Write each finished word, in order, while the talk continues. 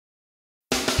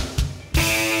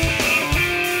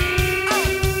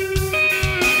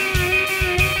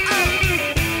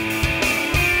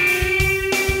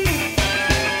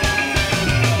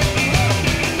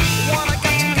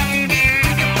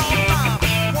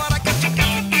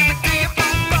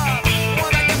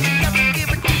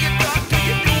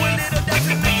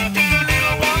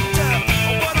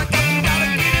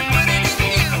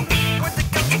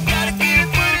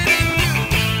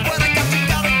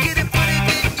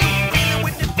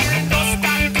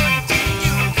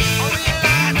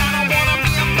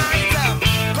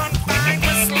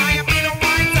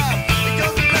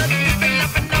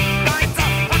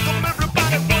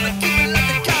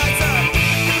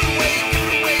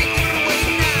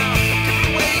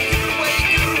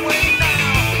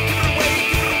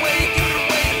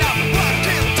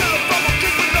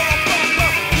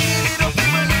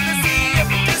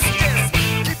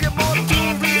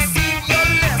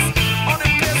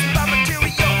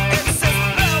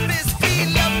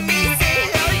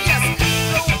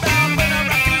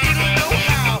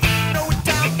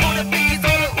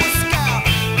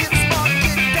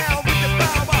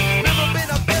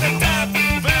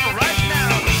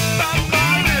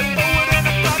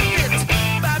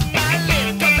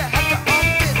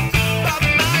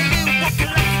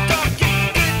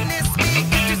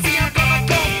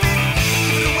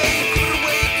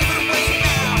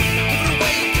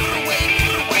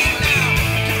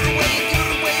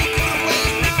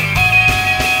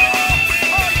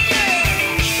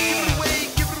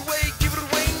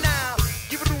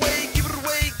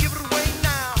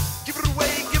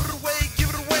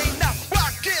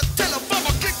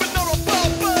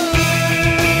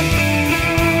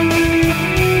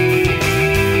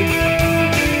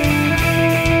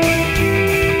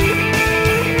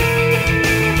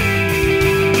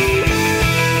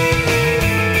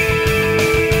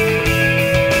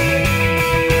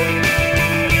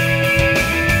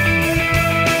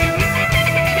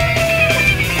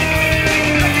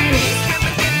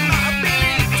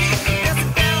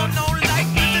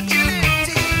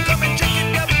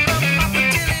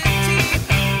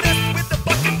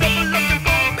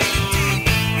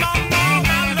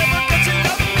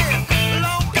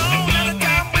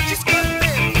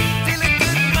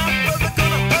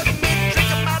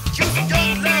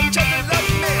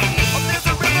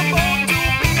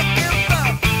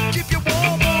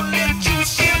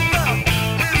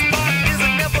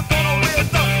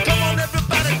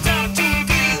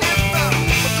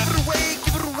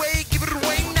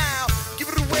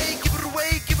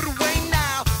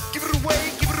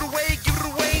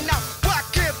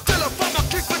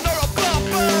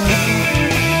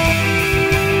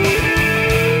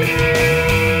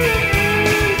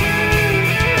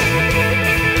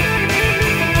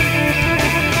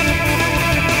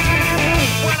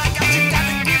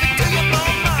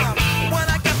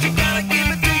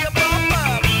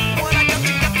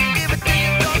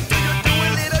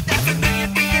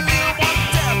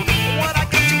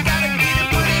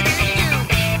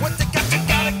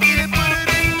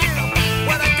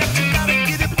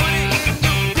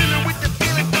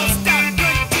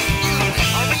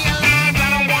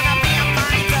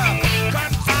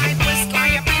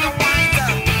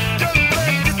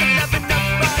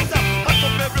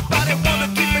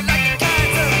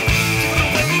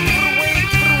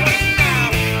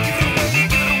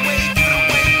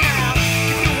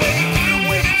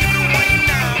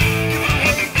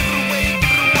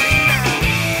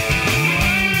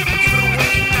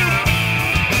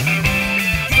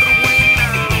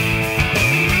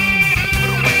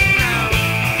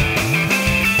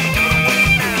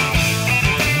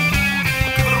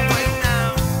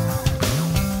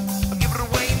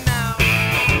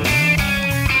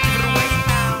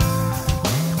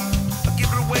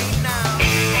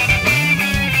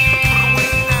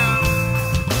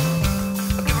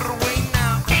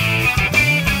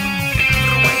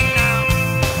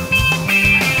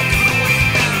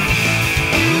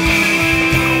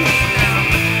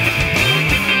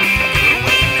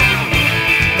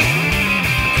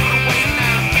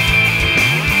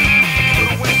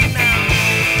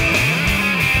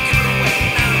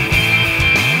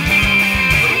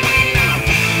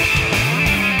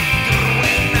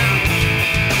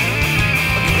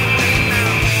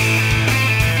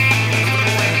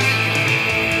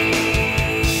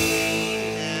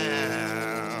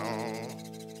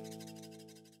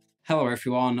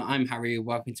everyone, I'm Harry,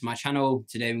 welcome to my channel.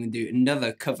 Today we're going to do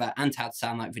another cover and how to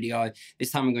sound like video.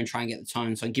 This time I'm going to try and get the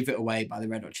tone, so I Give It Away by the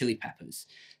Red Hot Chili Peppers.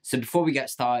 So before we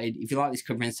get started, if you like this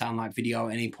cover and sound like video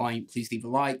at any point, please leave a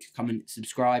like, comment,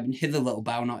 subscribe, and hit the little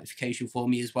bell notification for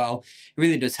me as well. It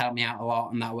really does help me out a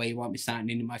lot, and that way you won't be starting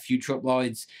into my future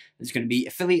uploads. There's going to be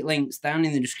affiliate links down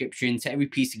in the description to every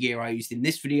piece of gear I used in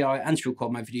this video and to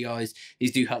record my videos.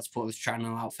 These do help support this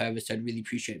channel out further, so I'd really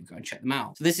appreciate if you go and check them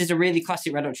out. So this is a really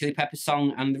classic Red Hot Chili Peppers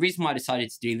song, and the reason why I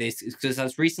decided to do this is because I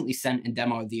was recently sent a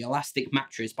demo of the Elastic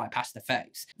Mattress by Past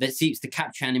Effects that seeks to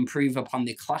capture and improve upon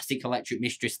the classic Electric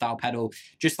Mistress style pedal,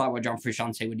 just like what John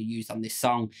Frusciante would have used on this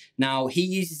song. Now, he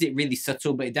uses it really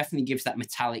subtle, but it definitely gives that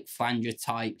metallic flanger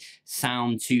type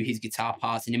sound to his guitar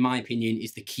parts, and in my opinion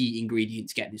is the key ingredient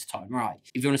to getting this tone right.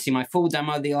 If you want to see my full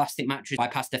demo of the Elastic Mattress by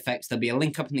Past Effects, there'll be a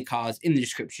link up in the cards, in the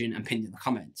description, and pinned in the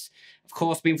comments. Of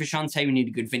course, being Frusciante, we need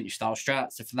a good vintage style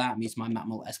Strat, so for that I'm using my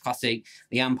Macmull S-Classic.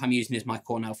 The amp I'm using is my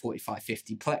Cornell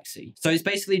 4550 Plexi. So it's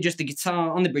basically just a guitar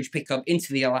on the bridge pickup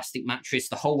into the Elastic Mattress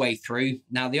the whole way through.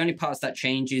 Now the only parts that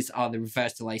changes are the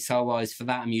reverse delay solos. For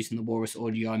that I'm using the Walrus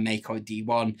Audio Mako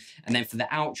D1, and then for the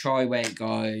outro where it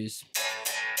goes,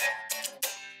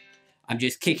 I'm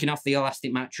just kicking off the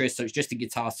Elastic Mattress, so it's just a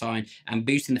guitar sign, and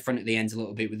boosting the front at the ends a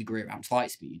little bit with the Greer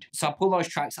Lightspeed. So I'll pull those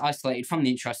tracks isolated from the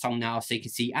intro song now so you can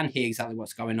see and hear exactly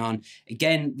what's going on.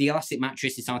 Again, the Elastic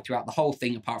Mattress is on throughout the whole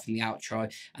thing apart from the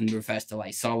outro and the reverse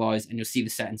delay solos, and you'll see the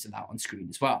settings of that on screen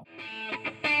as well.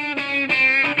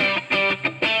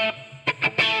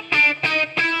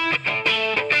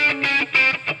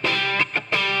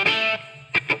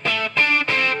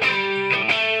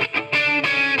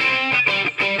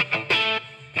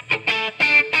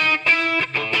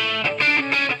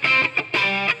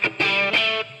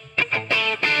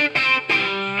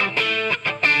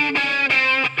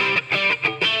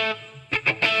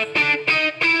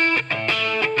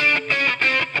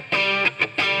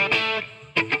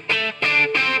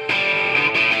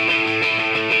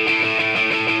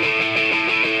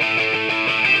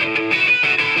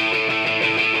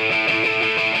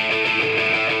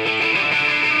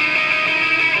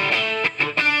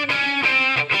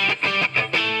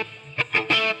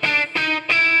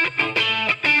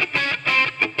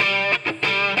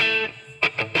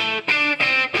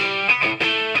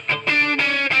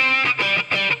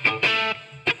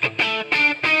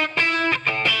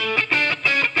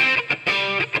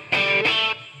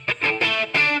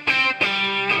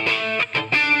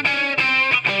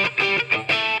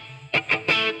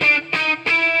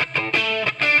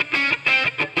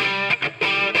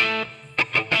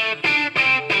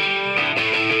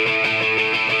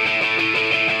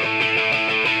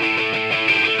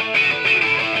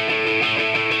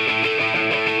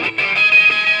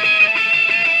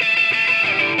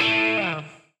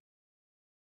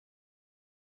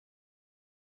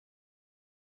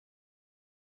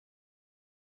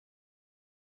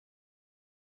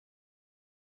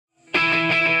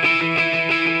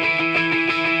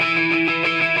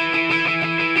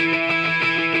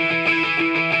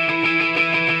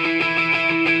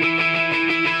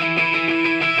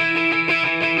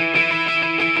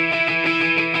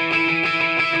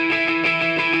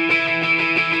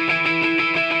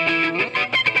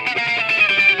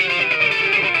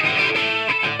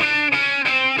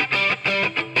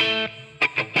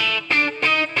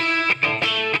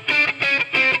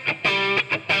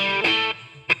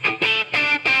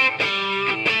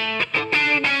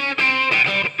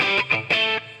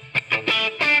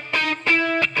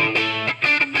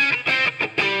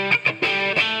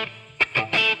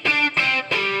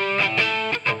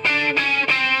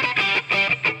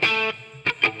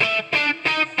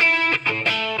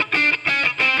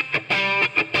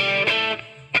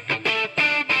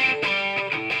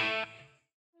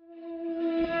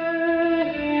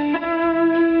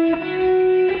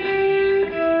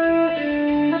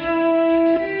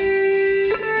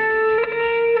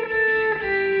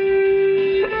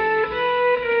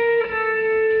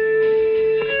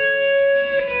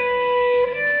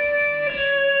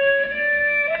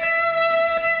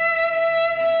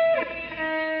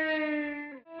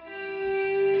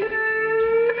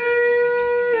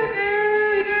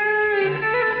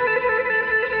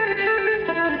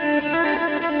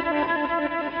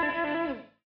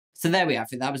 So there we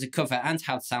have it. That was a cover and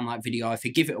how to sound like video for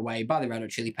Give It Away by the Red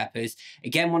Hot Chili Peppers.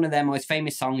 Again, one of their most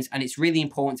famous songs, and it's really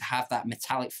important to have that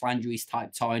metallic flangeries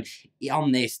type tone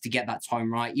on this to get that tone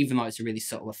right, even though it's a really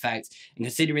subtle effect. And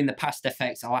considering the past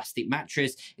effects, Elastic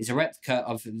Mattress is a replica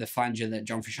of the flanger that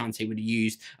John Frusciante would have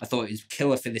used. I thought it was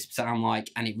killer for this sound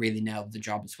like, and it really nailed the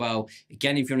job as well.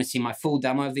 Again, if you want to see my full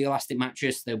demo of the Elastic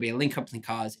Mattress, there'll be a link up in the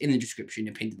cards in the description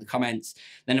and pinned in the comments.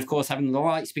 Then, of course, having the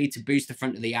Lightspeed to boost the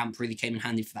front of the amp really came in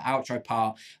handy for the outro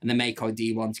part, and the Mako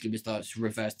D1 to give us those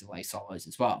reverse delay solos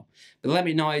as well. But let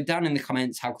me know down in the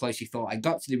comments how close you thought I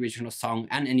got to the original song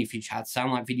and any future how to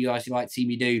sound like videos you'd like to see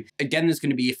me do. Again, there's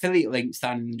going to be affiliate links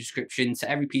down in the description to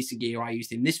every piece of gear I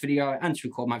used in this video and to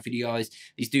record my videos.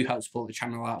 These do help support the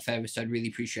channel out further, so I'd really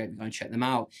appreciate if you go and check them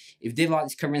out. If you did like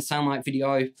this cover and sound like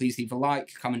video, please leave a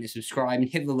like, comment and subscribe, and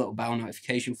hit the little bell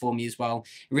notification for me as well.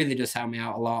 It really does help me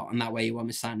out a lot, and that way you won't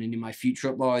miss out on any of my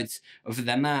future uploads. Other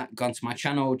than that, go onto my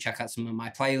channel, check out some of my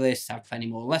playlists, have plenty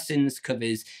more lessons,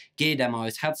 covers, gear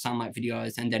demos, how to sound like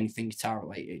videos, and anything guitar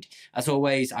related. As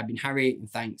always, I've been Harry, and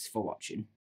thanks for watching.